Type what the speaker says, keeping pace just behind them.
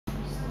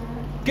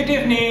Good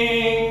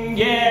evening.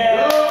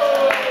 Yeah.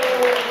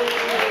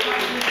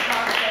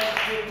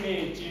 Good to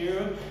meet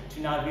you.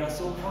 Tonight we are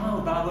so proud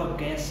of our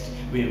guests.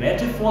 We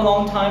waited for a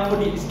long time for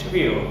this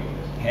interview.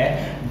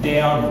 Okay?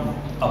 They are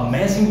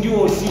amazing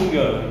duo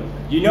singer.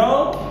 You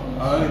know,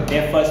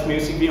 their first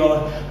music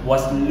video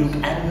was look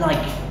at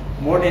like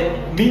more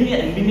than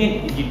million and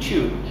million in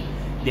YouTube.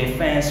 Their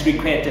fans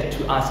requested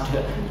to us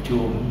to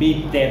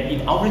meet them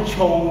in our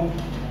show.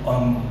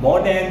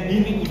 More than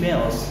million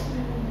emails.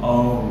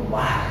 Oh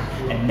wow!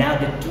 And now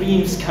the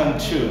dreams come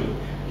true.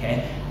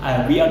 Okay,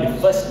 we are the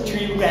first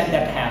three brands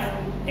that have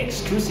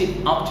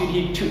exclusive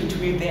opportunity to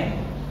interview them.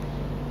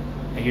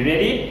 Are you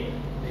ready?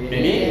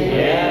 Ready?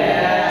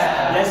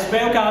 Yes. Let's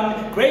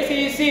welcome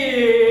Crazy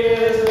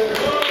Siz.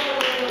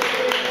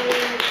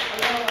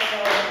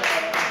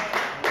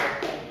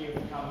 Thank you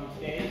for coming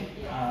today.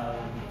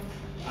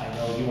 I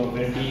know you are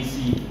very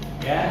busy.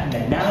 Yeah,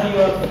 and now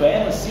you are a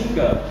famous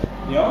singer.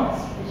 You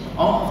know,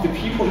 all of the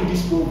people in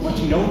this world want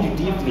to know you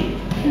deeply.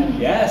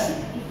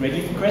 Yes.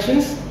 Ready for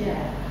questions? Yeah.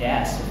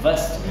 Yes.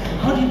 First,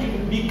 how did you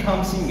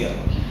become singer?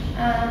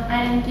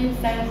 I am Kim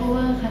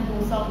Vancouver,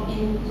 Kanhu song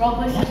in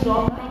Robert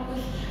song?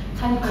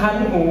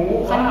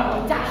 Kanhu.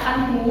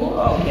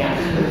 Okay.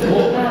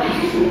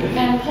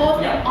 And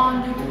post it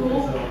on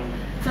YouTube.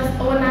 Just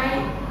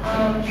overnight,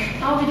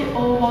 our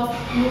video was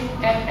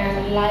looked at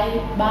and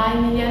liked by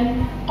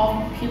millions of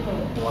people.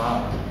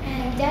 Wow.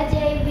 And that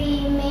day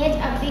we made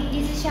a big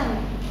decision.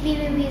 We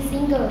will be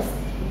singers.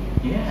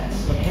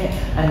 Yes. Okay.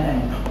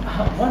 And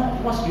what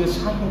was your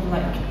childhood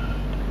like?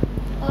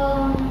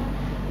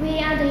 We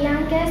are the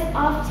youngest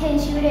of 10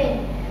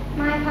 children.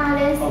 My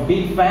parents. A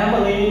big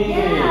family.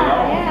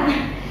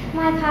 Yeah.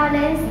 My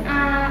parents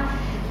are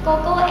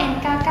Coco and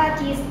Kaka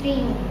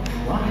G-string.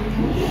 Wow.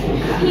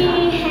 He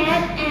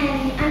had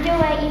an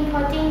underwear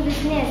importing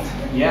business.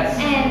 Yes.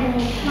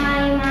 And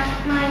my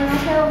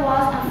mother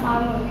was a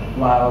farmer.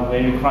 Wow,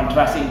 very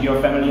contrasting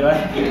your family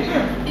life.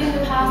 In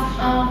the past,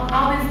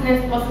 our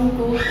business wasn't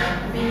good.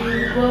 We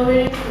were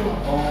very poor.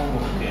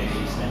 Oh, okay.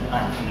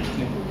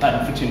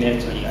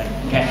 Unfortunately.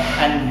 Okay.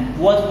 And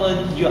what were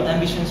your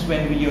ambitions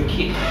when you were a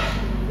kid?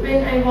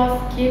 When I was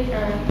a kid,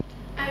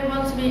 I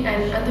want to be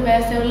an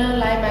underwear seller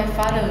like my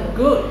father.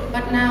 Good.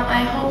 But now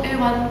I hope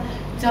everyone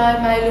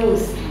join my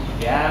rules.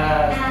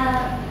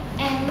 Yeah.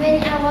 And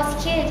when I was a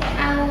kid,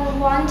 I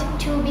want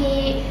to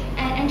be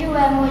an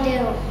underwear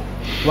model.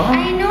 Wow.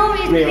 I know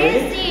it's really?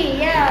 crazy,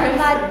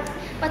 yeah,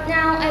 but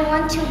now I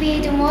want to be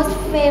the most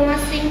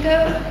famous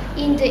singer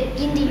in the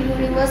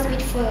universe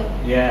with Fern.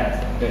 Yes,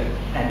 good.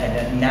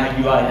 And now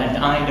you are an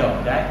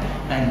idol, right?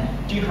 And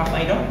do you have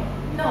idol?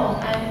 No,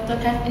 I don't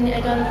have any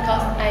idol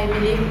because I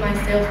believe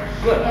myself.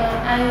 Good.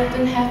 I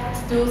don't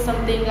have to do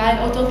something like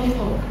other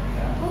people.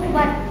 Oh,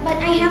 but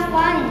I have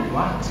one.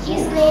 What?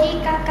 It's Lady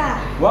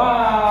Gaga.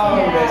 Wow,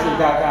 Yeah. Lady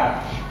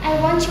Gaga. I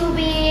want to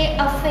be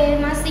a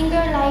famous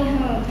singer like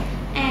her,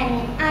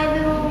 and I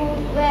will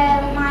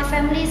wear my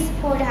family's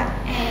product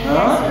and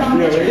dance along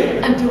the really?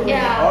 street.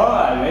 Yeah. Oh,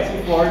 I'm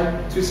waiting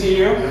forward to see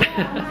you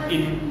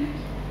in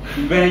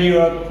wear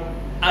your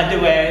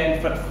underwear,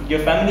 your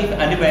family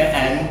underwear,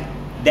 and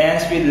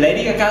dance with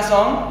Lady Gaga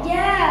song.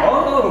 Yeah.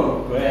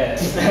 Oh, great.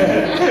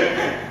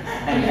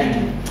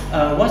 and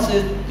what's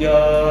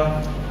your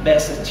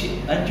best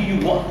achievement? Do you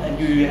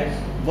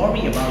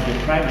worry about your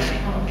privacy?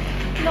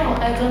 No,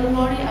 I don't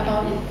worry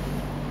about it.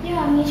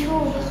 Yeah, me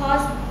too,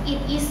 because it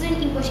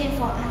isn't important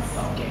for us.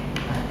 Okay.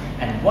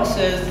 And what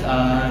is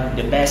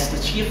the best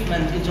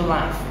achievement in your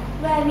life?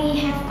 Where we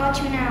have got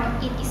to now,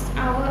 it is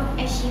our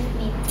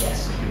achievement.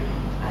 Yes.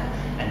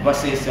 And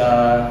what is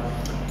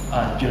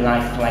your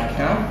life like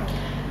now?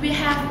 We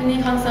have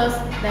many concerts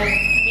that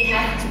we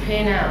have to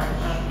play now.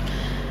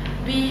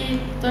 We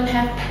don't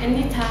have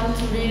any time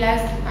to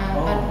relax,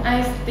 but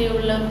I still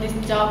love this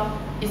job.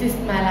 It is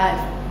my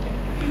life.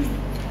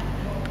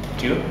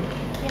 You?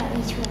 Yeah,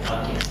 me too.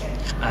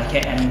 Okay.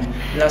 And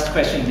last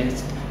question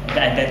is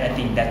that I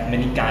think that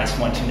many guys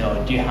want to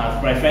know. Do you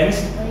have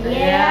reference?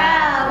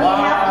 Yeah, we Wow.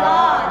 have a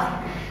lot.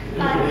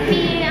 But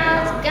we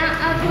are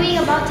arguing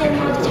about them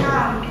all the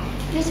time.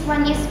 Which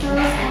one is yours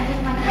and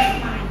which one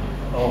is mine?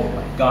 Oh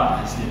my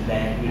God, this is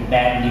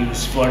bad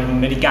news for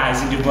many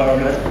guys in the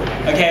world.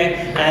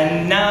 Okay,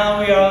 and now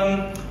we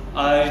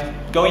are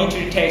going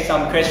to take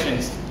some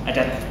questions. I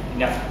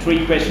have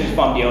 3 questions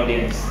from the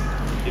audience.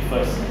 The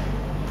first,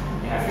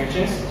 you have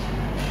questions?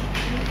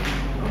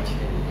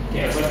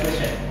 Okay, first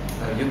question.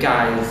 You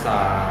guys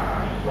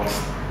are rock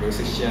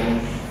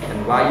musicians,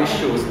 and why you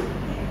choose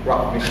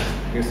rock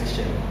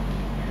musician?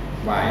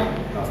 Why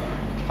not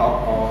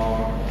pop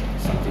or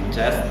something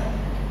jazz?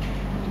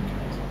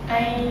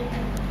 I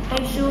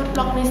choose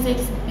rock music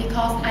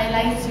because I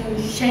like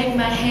to shake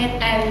my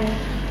head and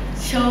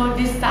show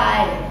this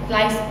side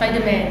like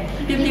Spider-Man.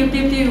 Pew pew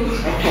pew pew.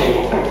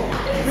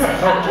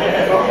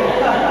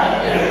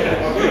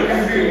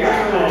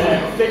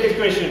 Second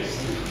question.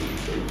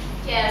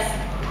 Yes.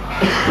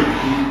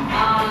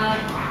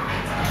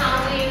 How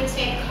do you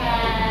take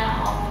care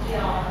of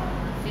your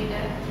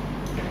figure?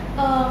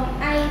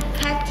 I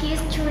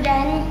practice to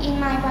dance in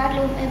my bathroom.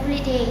 room every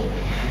day.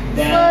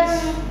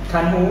 Dance.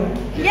 Fern, Kanhu.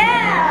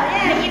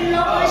 yeah, in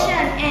low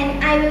version,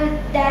 and I will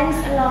dance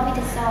along with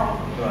the song.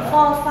 Right.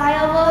 For 5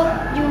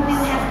 hours, you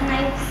will have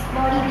nice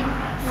body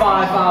with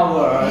 5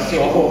 hours.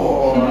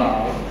 Oh,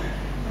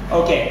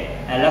 wow. Okay,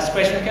 and last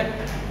question again.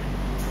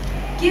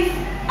 Gift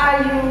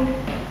are you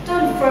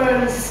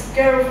Fern's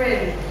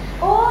girlfriend?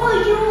 Oh,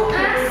 you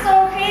ask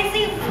so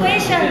crazy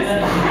questions.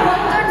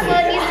 Don't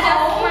Fern is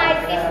just my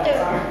sister.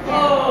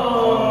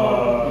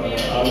 Oh,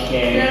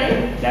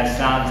 okay. That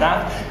sounds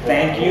up.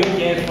 Thank you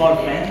again for a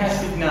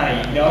fantastic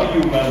night. You know,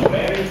 you were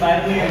very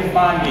funny and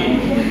funny.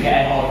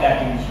 Okay, I hope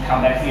that you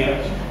come back here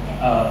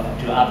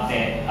to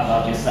update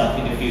about yourself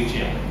in the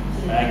future.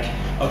 Right?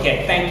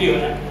 Okay, thank you.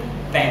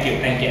 Thank you,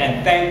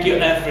 and thank you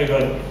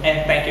everyone,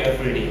 and thank you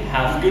everybody.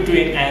 Have a good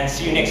week and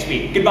see you next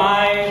week.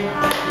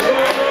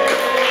 Goodbye.